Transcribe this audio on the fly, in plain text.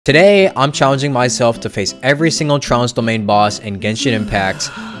Today, I'm challenging myself to face every single Transdomain boss in Genshin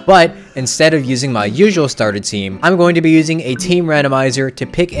Impact, but instead of using my usual starter team, I'm going to be using a team randomizer to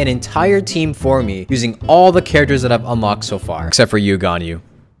pick an entire team for me using all the characters that I've unlocked so far. Except for you, Ganyu.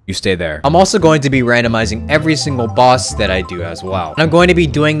 You stay there. I'm also going to be randomizing every single boss that I do as well. And I'm going to be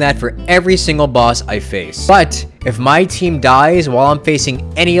doing that for every single boss I face. But if my team dies while I'm facing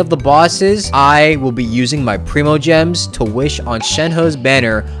any of the bosses, I will be using my Primo Gems to wish on Shenhe's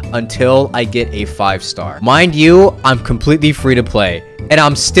banner until I get a 5-star. Mind you, I'm completely free to play. And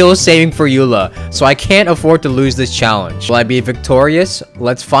I'm still saving for Eula, so I can't afford to lose this challenge. Will I be victorious?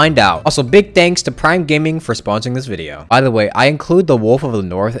 Let's find out. Also, big thanks to Prime Gaming for sponsoring this video. By the way, I include the Wolf of the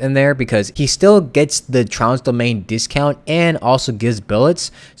North in there because he still gets the Transdomain discount and also gives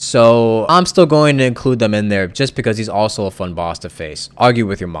billets, so I'm still going to include them in there just because he's also a fun boss to face. Argue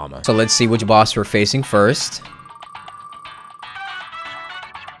with your mama. So let's see which boss we're facing first.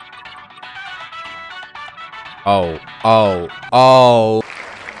 Oh.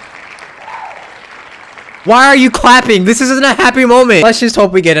 Why are you clapping? This isn't a happy moment. Let's just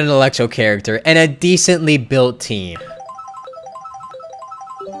hope we get an Electro character and a decently built team.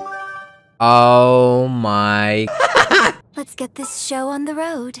 Oh my. Let's get this show on the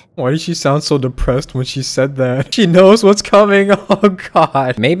road. Why did she sound so depressed when she said that? She knows what's coming. Oh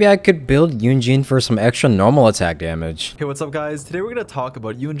god. Maybe I could build Yunjin for some extra normal attack damage. Hey, what's up guys? Today we're gonna talk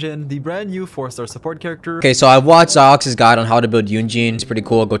about Yunjin, the brand new 4-star support character. Okay, so I watched Zox's guide on how to build Yunjin. It's pretty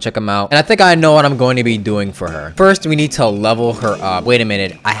cool. Go check him out. And I think I know what I'm going to be doing for her. First, we need to level her up. Wait a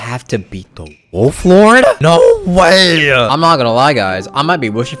minute. I have to beat the Wolf Lord? No way! I'm not gonna lie, guys. I might be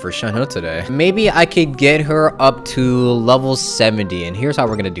wishing for Shenhe today. Maybe I could get her up to level 70, and here's how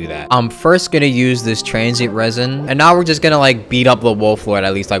we're gonna do that. I'm first gonna use this transient resin, and now we're just gonna like beat up the Wolf Lord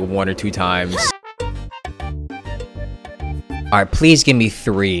at least like 1 or 2 times. Alright, please give me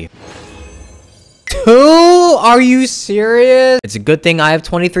 3. 2? Are you serious? It's a good thing I have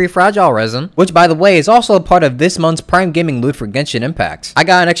 23 fragile resin, which by the way is also a part of this month's Prime Gaming loot for Genshin Impact. I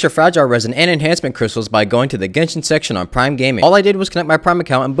got an extra fragile resin and enhancement crystals by going to the Genshin section on Prime Gaming. All I did was connect my Prime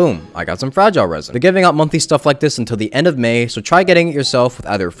account and boom, I got some fragile resin. They're giving out monthly stuff like this until the end of May, so try getting it yourself with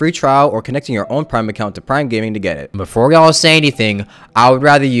either a free trial or connecting your own Prime account to Prime Gaming to get it. Before y'all say anything, I would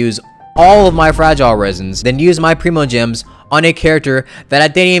rather use all of my fragile resins than use my Primo Gems on a character that I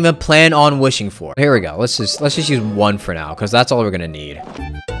didn't even plan on wishing for. Here we go. Let's just use 1 for now, because that's all we're gonna need.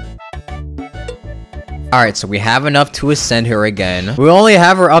 Alright, so we have enough to ascend her again. We only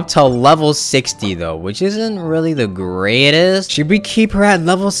have her up to level 60 though, which isn't really the greatest. Should we keep her at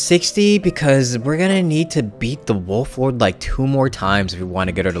level 60? Because we're gonna need to beat the Wolf Lord like 2 more times if we want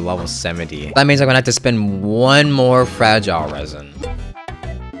to get her to level 70. That means I'm gonna have to spend 1 more fragile resin.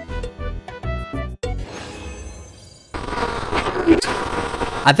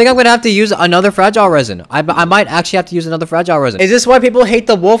 I think I'm gonna have to use another fragile resin. I might actually have to use another fragile resin. Is this why people hate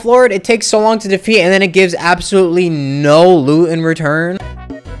the Wolf Lord? It takes so long to defeat and then it gives absolutely no loot in return.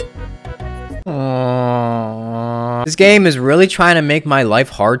 This game is really trying to make my life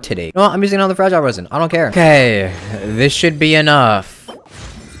hard today. You know what? I'm using another fragile resin. I don't care. Okay, this should be enough.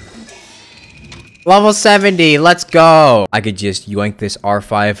 Level 70, let's go! I could just yoink this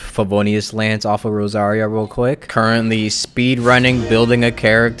R5 Favonius Lance off of Rosaria real quick. Currently speed running, building a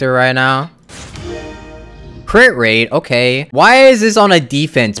character right now. Crit rate, okay. Why is this on a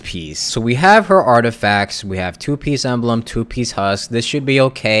defense piece? So we have her artifacts. We have 2-piece emblem, 2-piece husk. This should be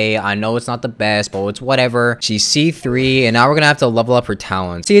okay. I know it's not the best, but it's whatever. She's C3, and now we're gonna have to level up her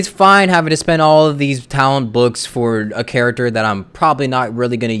talent. See, it's fine having to spend all of these talent books for a character that I'm probably not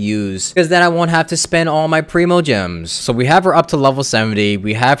really gonna use, because then I won't have to spend all my Primo Gems. So we have her up to level 70.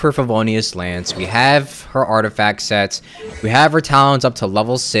 We have her Favonius Lance. We have her artifact sets. We have her talents up to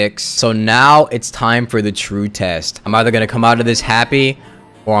level 6. So now it's time for the true test. I'm either gonna come out of this happy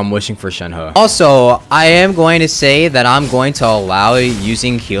or I'm wishing for Shenhe. Also, I am going to say that I'm going to allow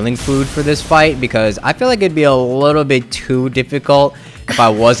using healing food for this fight because I feel like it'd be a little bit too difficult if I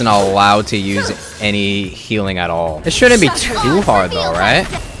wasn't allowed to use any healing at all. It shouldn't be too hard though, right?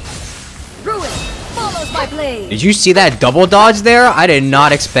 Did you see that double dodge there? I did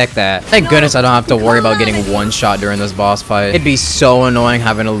not expect that. Thank goodness I don't have to worry about getting 1 shot during this boss fight. It'd be so annoying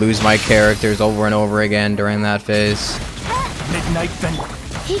having to lose my characters over and over again during that phase. Midnight Thunder.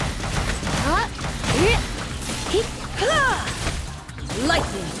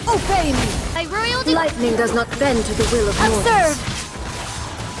 Lightning, obey me! I royal lightning does not bend to the will of Observe!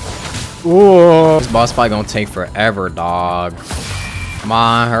 Whoa. This boss fight gonna take forever, dog. Come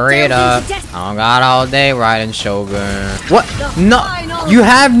on, hurry it up. I don't got all day riding Shogun. What? No, you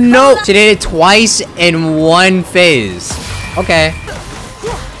have no. She did it twice in one phase. Okay.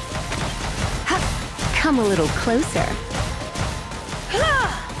 Come a little closer.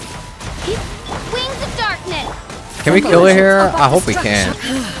 Wings of darkness. Can we kill it here? I hope we can.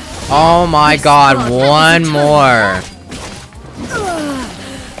 Oh my god, one more.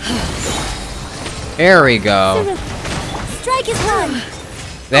 There we go. Strike is one.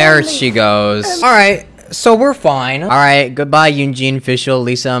 There she goes. Alright, so we're fine. Alright, goodbye Yunjin, Official,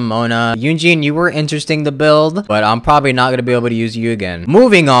 Lisa, Mona. Yunjin, you were interesting to build, but I'm probably not gonna be able to use you again.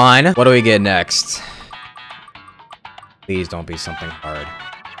 Moving on. What do we get next? Please don't be something hard.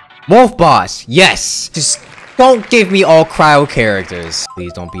 Wolf Boss! Yes! Just don't give me all cryo characters.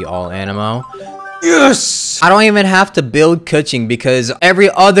 Please don't be all Animo. Yes! I don't even have to build Kuching because every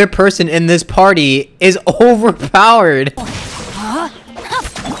other person in this party is overpowered.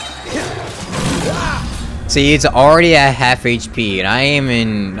 See, it's already at half HP, and I am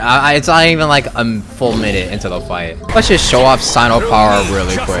in. It's not even like a full minute into the fight. Let's just show off Sino power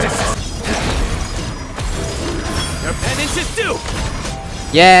really quick. Your penance is due.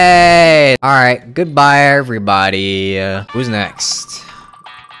 Yay! Alright, goodbye everybody. Who's next?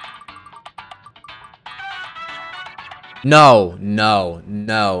 No, no,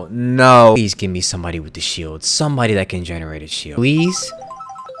 no, no. Please give me somebody with the shield. Somebody that can generate a shield. Please?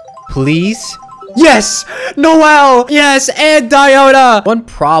 Please? Yes! Noelle! Yes, and Diona! One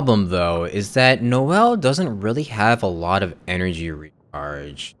problem though is that Noelle doesn't really have a lot of energy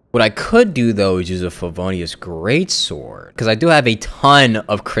recharge. What I could do though is use a Favonius Greatsword, because I do have a ton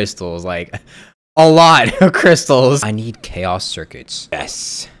of crystals, like a lot of crystals. I need chaos circuits.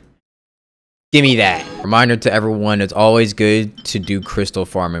 Yes. Give me that. Reminder to everyone, it's always good to do crystal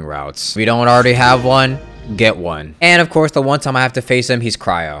farming routes. If you don't already have one, get one. And of course, the one time I have to face him, he's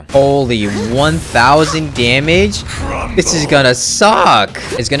cryo. Holy 1000 damage? This is gonna suck.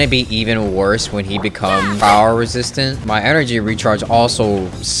 It's gonna be even worse when he becomes power resistant. My energy recharge also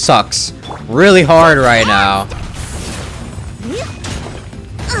sucks really hard right now.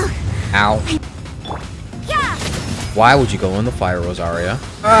 Ow. Why would you go in the fire, Rosaria?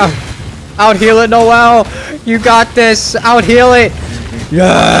 Out heal it, Noelle! You got this! Out heal it!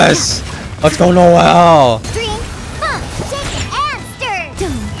 Yes! Let's go, Noelle!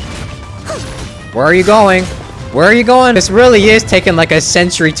 Where are you going? Where are you going? This really is taking like a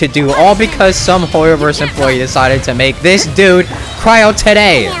century to do, all because some Hoyoverse employee decided to make this dude cryo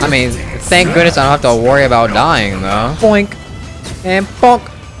today. I mean, thank goodness I don't have to worry about dying though. Boink. And bonk.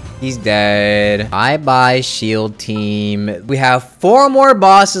 He's dead. Bye-bye, shield team. We have 4 more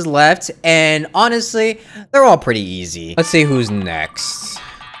bosses left, and honestly, they're all pretty easy. Let's see who's next.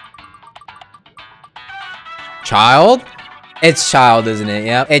 Child? It's Child, isn't it?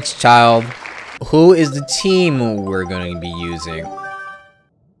 Yep, it's Child. Who is the team we're going to be using?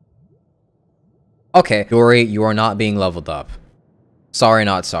 Okay, Dory, you are not being leveled up. Sorry,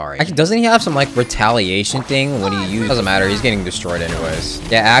 not sorry. Actually, doesn't he have some like retaliation thing when he uses? Doesn't matter, he's getting destroyed anyways.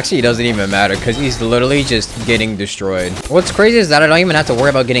 Yeah, actually it doesn't even matter because he's literally just getting destroyed. What's crazy is that I don't even have to worry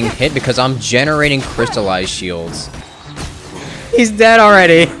about getting hit because I'm generating crystallized shields. He's dead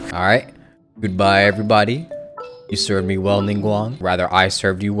already. All right, goodbye everybody. You served me well, Ningguang. Rather, I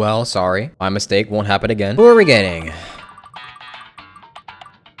served you well, sorry. My mistake, won't happen again. Who are we getting?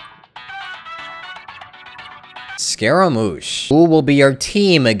 Scaramouche. Who will be our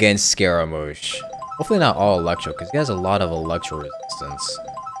team against Scaramouche? Hopefully not all Electro, because he has a lot of Electro resistance.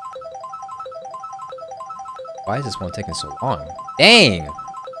 Why is this one taking so long? Dang!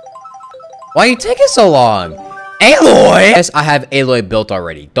 Why are you taking so long? Aloy! Yes, I have Aloy built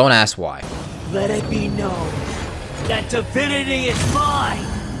already. Don't ask why. Let it be known that divinity is mine.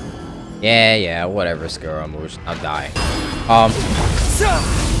 Yeah, whatever, Scaramouche. I'll die.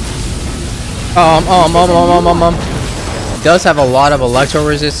 Does have a lot of electro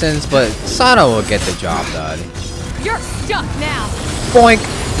resistance, but Sano will get the job done. You're stuck now. Boink!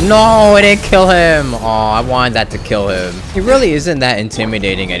 No, it didn't kill him. Oh, I wanted that to kill him. He really isn't that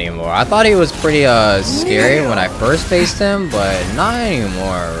intimidating anymore. I thought he was pretty scary when I first faced him, but not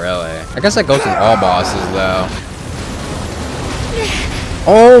anymore, really. I guess that goes with all bosses, though.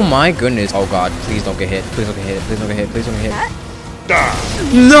 Oh my goodness. Oh god, please don't get hit. Please don't get hit. Please don't get hit. Please don't get hit.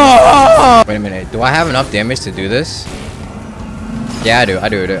 No! Wait a minute. Do I have enough damage to do this? Yeah, I do.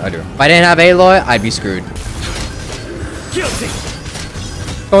 If I didn't have Aloy, I'd be screwed. Guilty.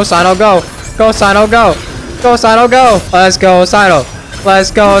 Go, Sino, go! Go, Sino, go! Go, Sino, go! Let's go, Sino! Let's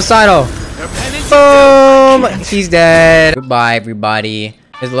go, Sino! Boom! He's dead. Goodbye, everybody.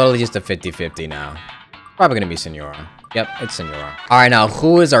 It's literally just a 50-50 now. Probably gonna be Senora. Yep, it's Senora. Alright, now,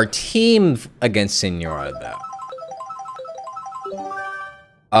 who is our team against Senora, though?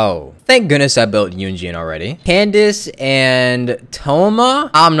 Oh, thank goodness I built Yunjin already. Candace and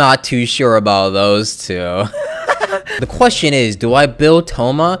Toma? I'm not too sure about those two. The question is, do I build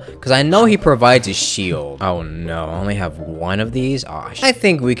Toma? Because I know he provides a shield. Oh no, I only have one of these? Oh, I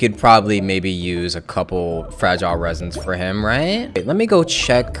think we could probably maybe use a couple fragile resins for him, right? Wait, let me go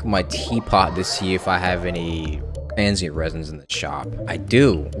check my teapot to see if I have any transient resins in the shop. I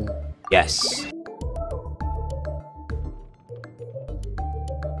do. Yes.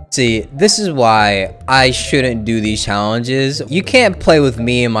 See, this is why I shouldn't do these challenges. You can't play with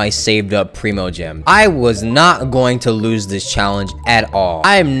me and my saved up Primo Gem. I was not going to lose this challenge at all.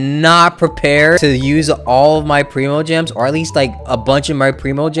 I am not prepared to use all of my Primo Gems, or at least like a bunch of my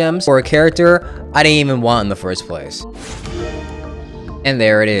Primo Gems for a character I didn't even want in the first place. And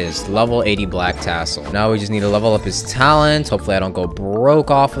there it is, level 80 Black Tassel. Now we just need to level up his talents. Hopefully I don't go broke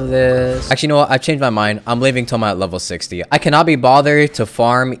off of this. Actually, you know what? I've changed my mind. I'm leaving Toma at level 60. I cannot be bothered to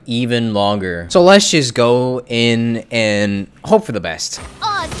farm even longer. So let's just go in and hope for the best.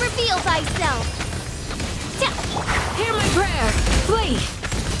 Oz, reveal thyself. Hear my prayer. Flee.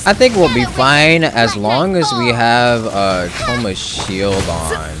 I think we'll be fine as long as we have Toma's shield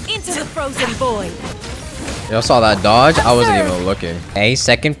on. Into the frozen void. Y'all saw that dodge? I wasn't even looking. Hey,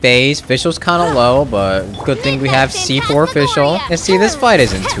 second phase. Fischl's kind of low, but good thing we have C4 Fischl. And see, this fight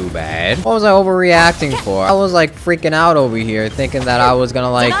isn't too bad. What was I overreacting for? I was like freaking out over here, thinking that I was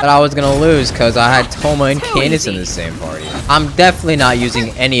gonna lose because I had Toma and Candace in the same party. I'm definitely not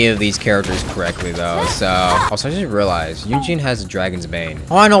using any of these characters correctly though. So also, I just realized Yunjin has a Dragon's Bane.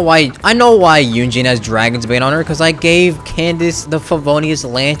 Oh, I know why Yunjin has Dragon's Bane on her, because I gave Candace the Favonius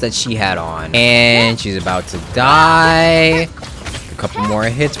lance that she had on, and she's about to die. A couple more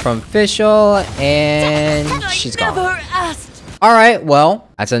hits from Fischl, and she's gone. Alright, well,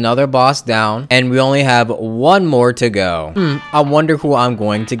 that's another boss down, and we only have one more to go. I wonder who I'm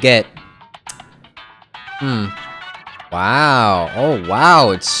going to get. Wow. Oh,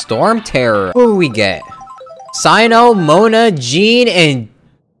 wow. It's Storm Terror. Who do we get? Sino, Mona, Jean, and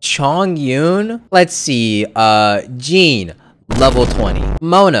Chongyun? Let's see. Jean, level 20.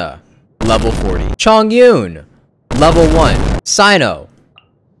 Mona, level 40. Chongyun, level 1. Sino,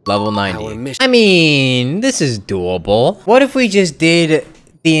 level 90. I mean, this is doable. What if we just did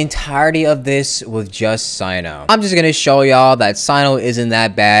the entirety of this with just Sino? I'm just gonna show y'all that Sino isn't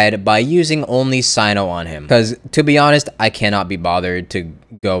that bad by using only Sino on him. Because, to be honest, I cannot be bothered to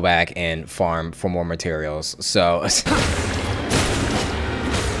go back and farm for more materials. So...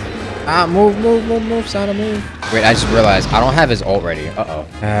 move, Sino, move. Wait, I just realized I don't have his ult ready.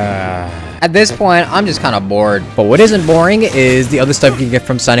 At this point, I'm just kind of bored. But what isn't boring is the other stuff you can get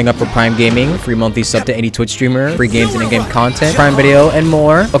from signing up for Prime Gaming, free monthly sub to any Twitch streamer, free games and in-game content, Prime Video, and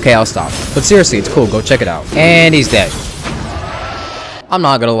more. Okay, I'll stop. But seriously, it's cool. Go check it out. And he's dead. I'm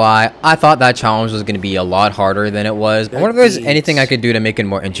not gonna lie, I thought that challenge was gonna be a lot harder than it was. I wonder if there's anything I could do to make it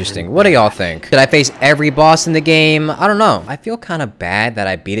more interesting. What do y'all think? Should I face every boss in the game? I don't know. I feel kind of bad that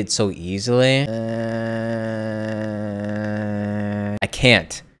I beat it so easily. I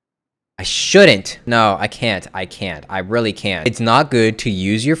can't. I shouldn't. No, I can't. I can't. I really can't. It's not good to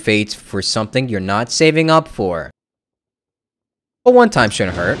use your fates for something you're not saving up for. But one time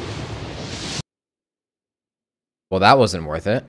shouldn't hurt. Well, that wasn't worth it.